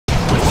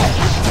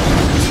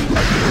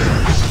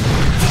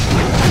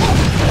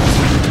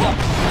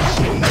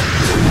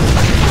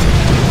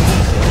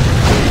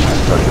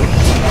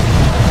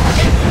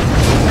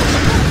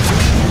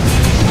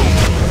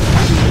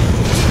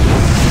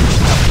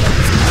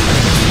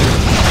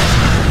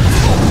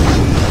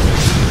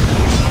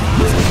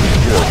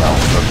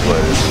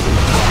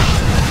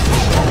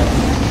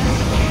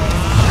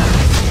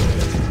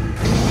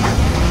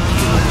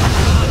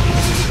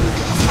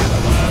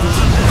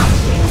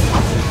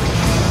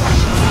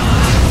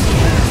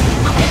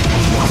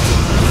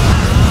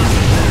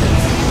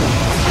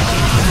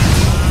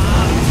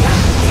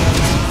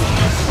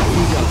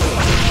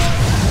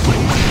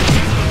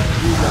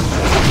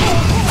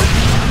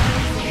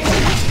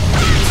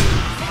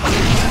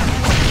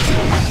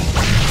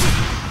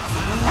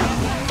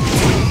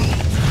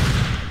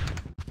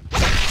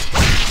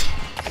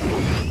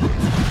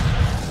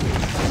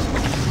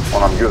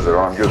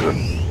gözü.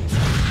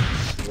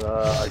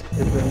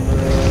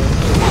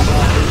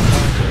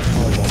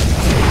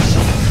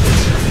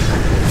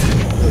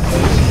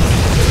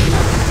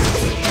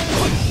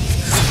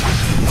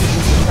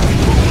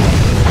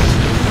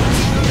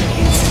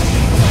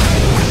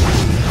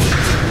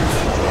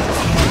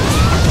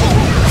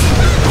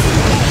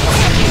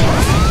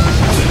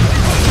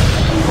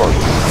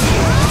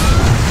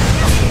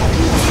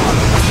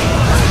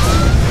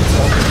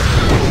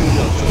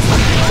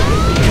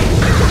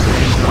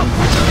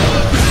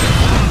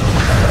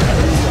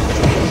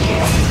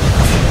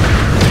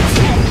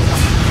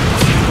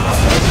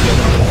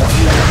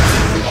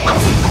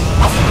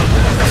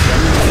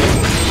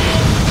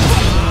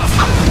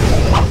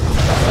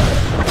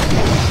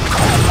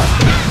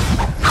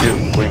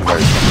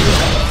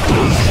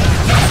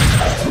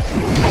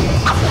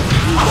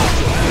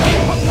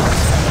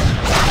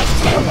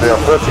 They are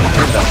searching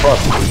kill them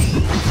fast.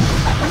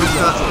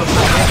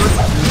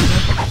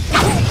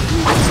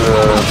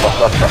 It's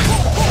Batata.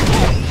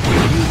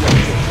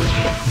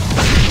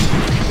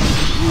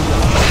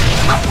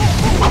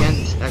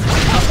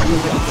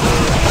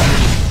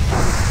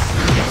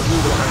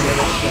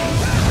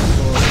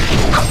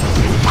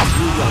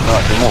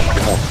 He moved.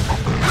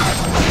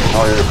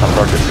 Now you can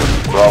target him.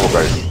 Bravo,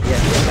 guys.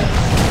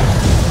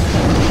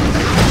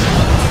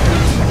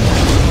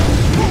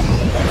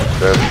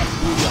 Dead.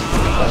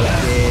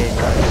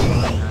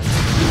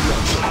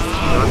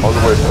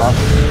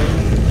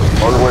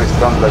 Always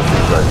stand like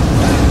this, guys.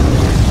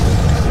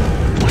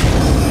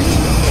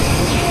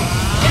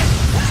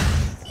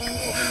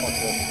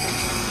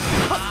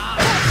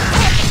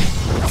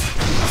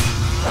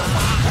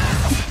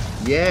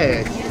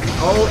 Yeah,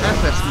 all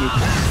FS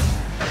mutants.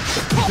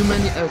 Too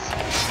many S.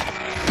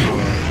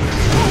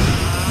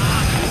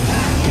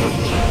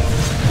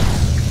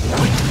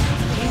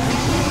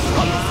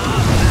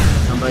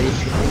 Somebody's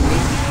shooting me.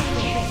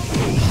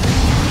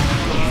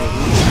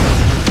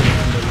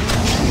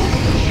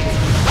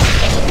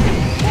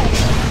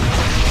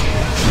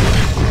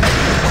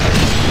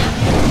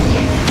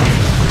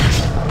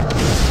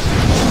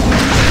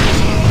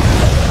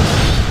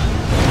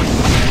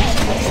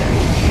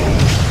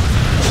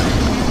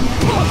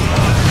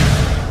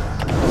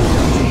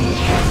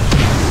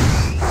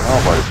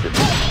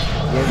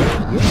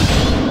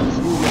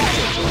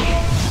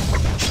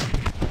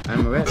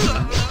 I'm red,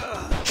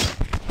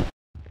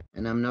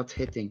 and I'm not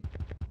hitting.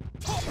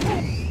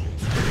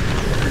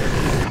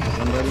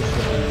 Somebody's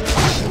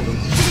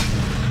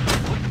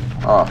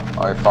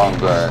I found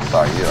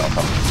Sahir or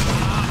something.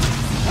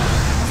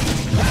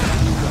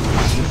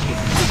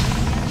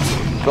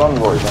 Don't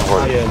worry.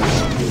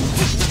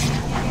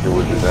 You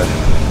will be dead.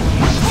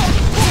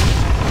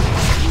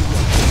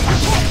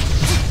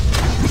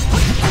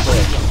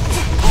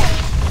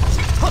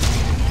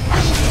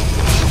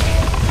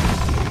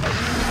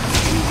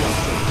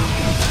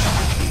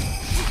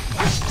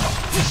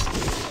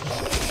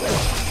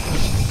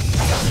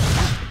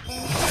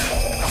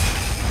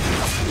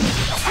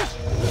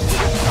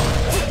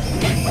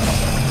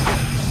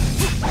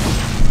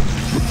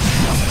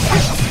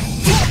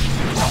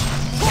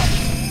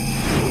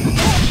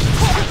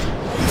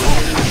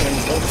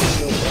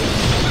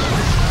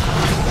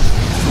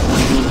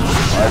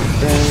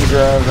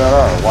 There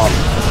are one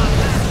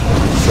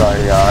guy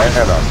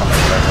ahead or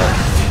something like that.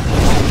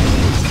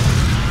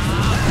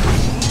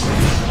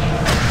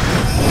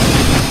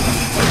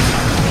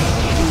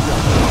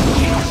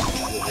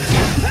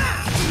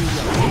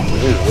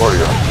 He's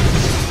warrior.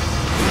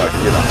 Like,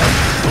 you know.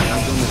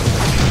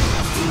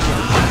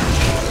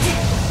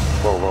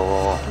 Go.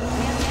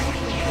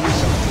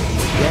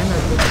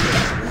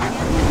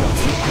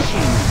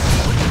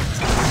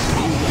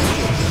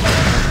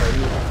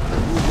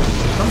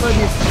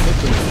 Somebody's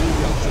hitting.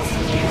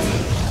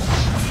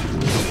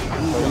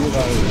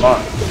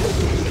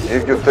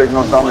 If you take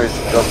no damage,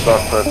 just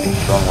start pressing.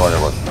 Don't worry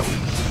about it.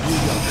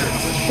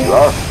 You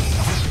are?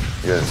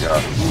 Yes, you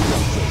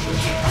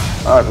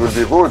are. It will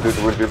be good. It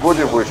will be good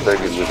if we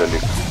take it with a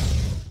lick.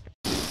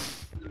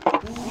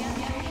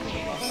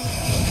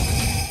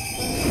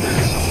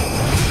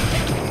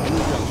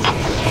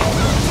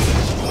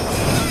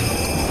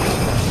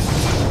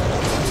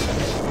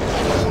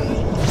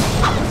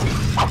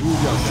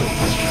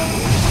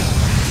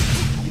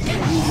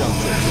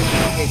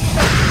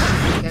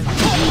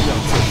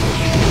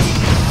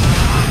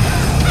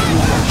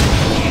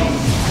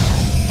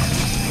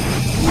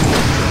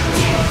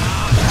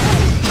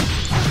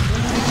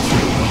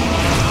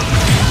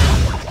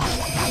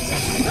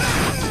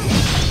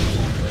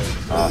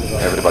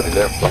 Everybody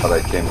left, but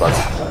I came back.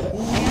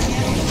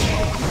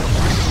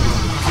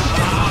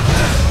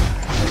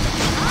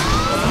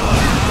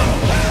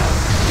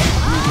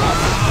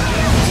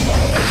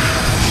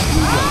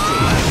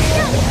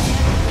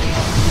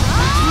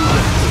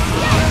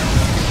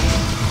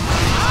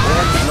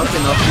 Not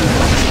enough.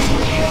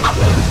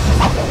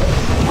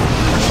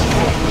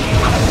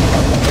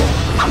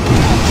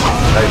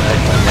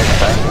 Next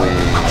time we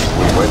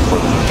wait for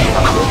them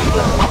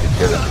to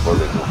get them before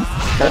they do.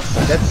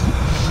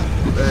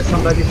 That's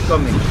somebody's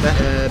coming.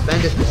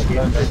 Bandit is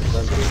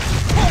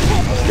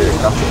Okay,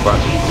 come to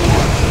bandit.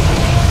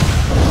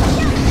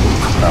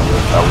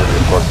 I will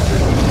report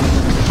this.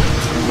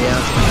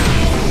 Yeah.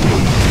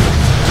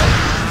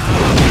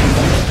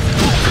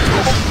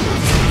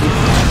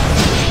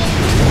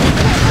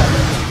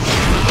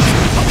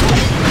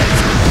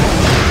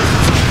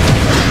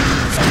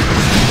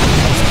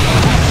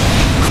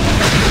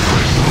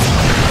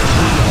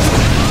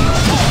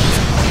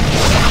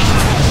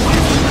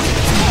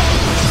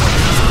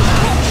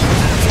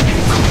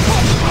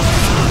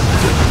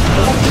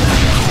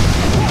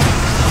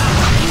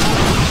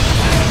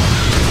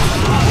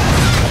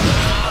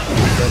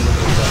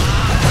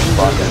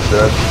 Bandit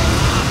dead.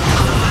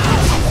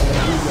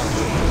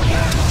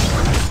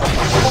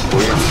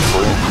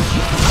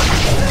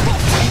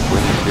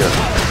 Queen is here.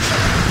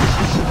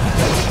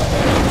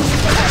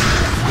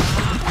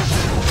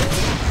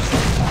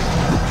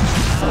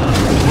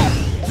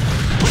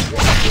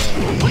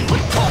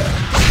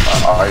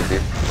 I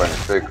did by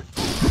mistake.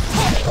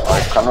 I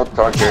cannot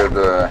target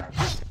the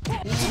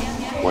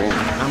queen.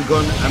 I'm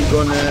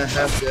gonna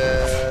have the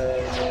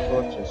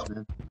fortress,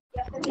 man.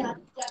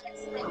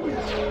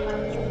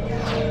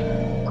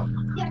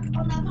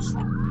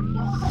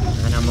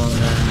 And I'm on.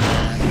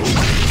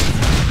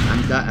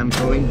 I'm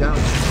going down.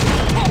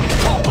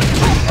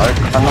 I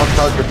cannot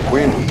target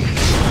queen.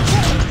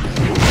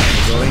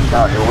 Going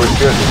Ah, down. you will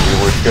get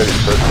it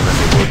first and then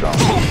you go down.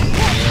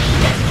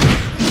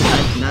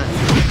 Not.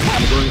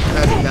 I'm going to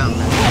cut it down,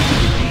 man.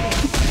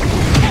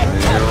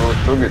 You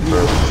took it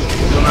first.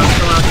 Come on.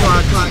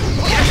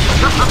 Yes!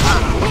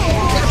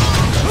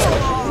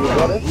 You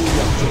got it?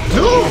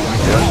 No!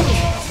 Yes.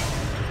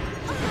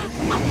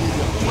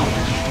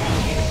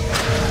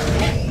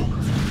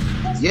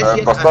 Yes,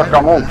 Pastaka,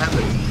 move. I have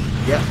it.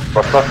 Yeah.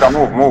 Pastaka,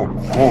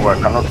 move. I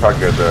cannot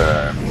target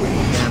the queen.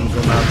 Yeah, I'm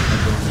going out.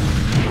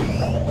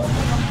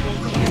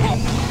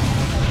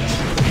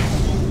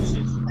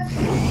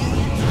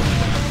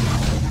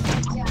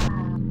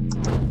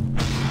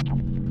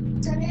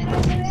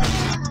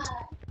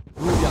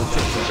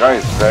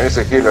 Guys, there is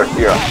a healer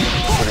here,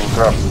 putting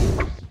traps.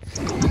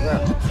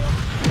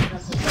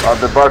 At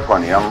the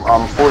balcony,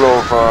 I'm full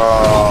of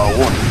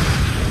wounds.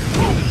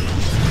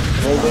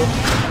 Hold it.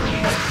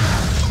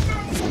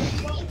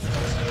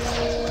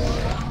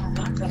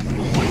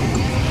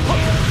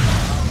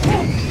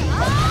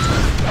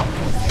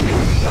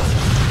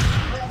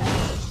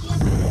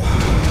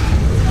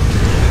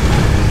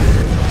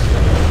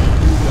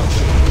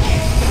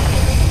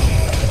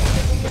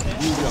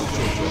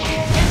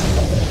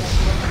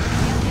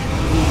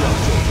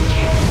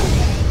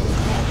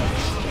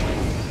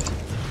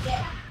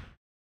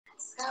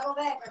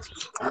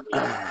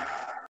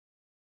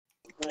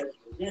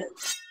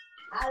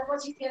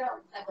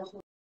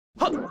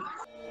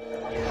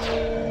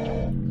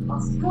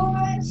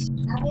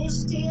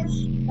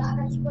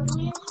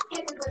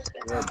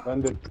 Yeah,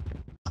 bandit.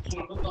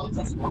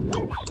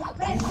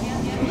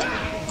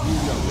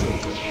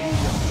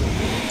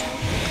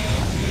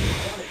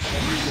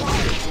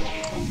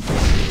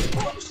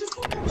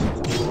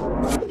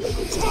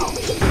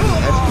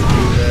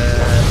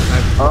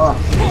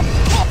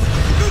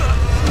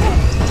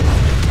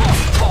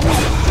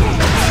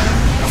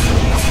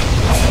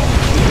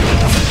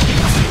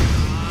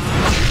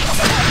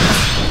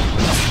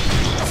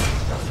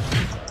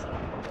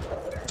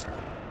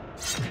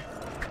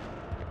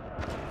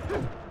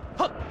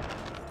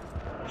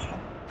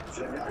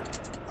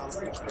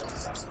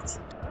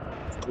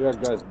 Yeah,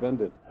 guys,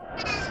 bandit.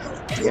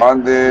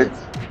 Bandit.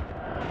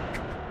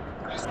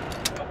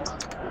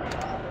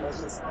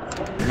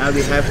 Now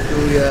we have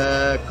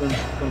to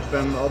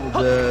confirm all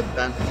the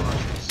band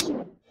masters.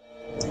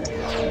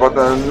 But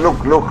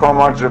look how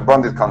much a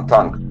bandit can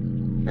tank.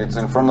 It's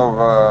in front of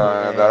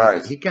their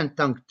eyes. He can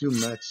tank too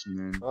much,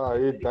 man. Ah,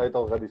 he died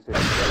already.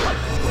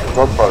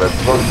 Godfather.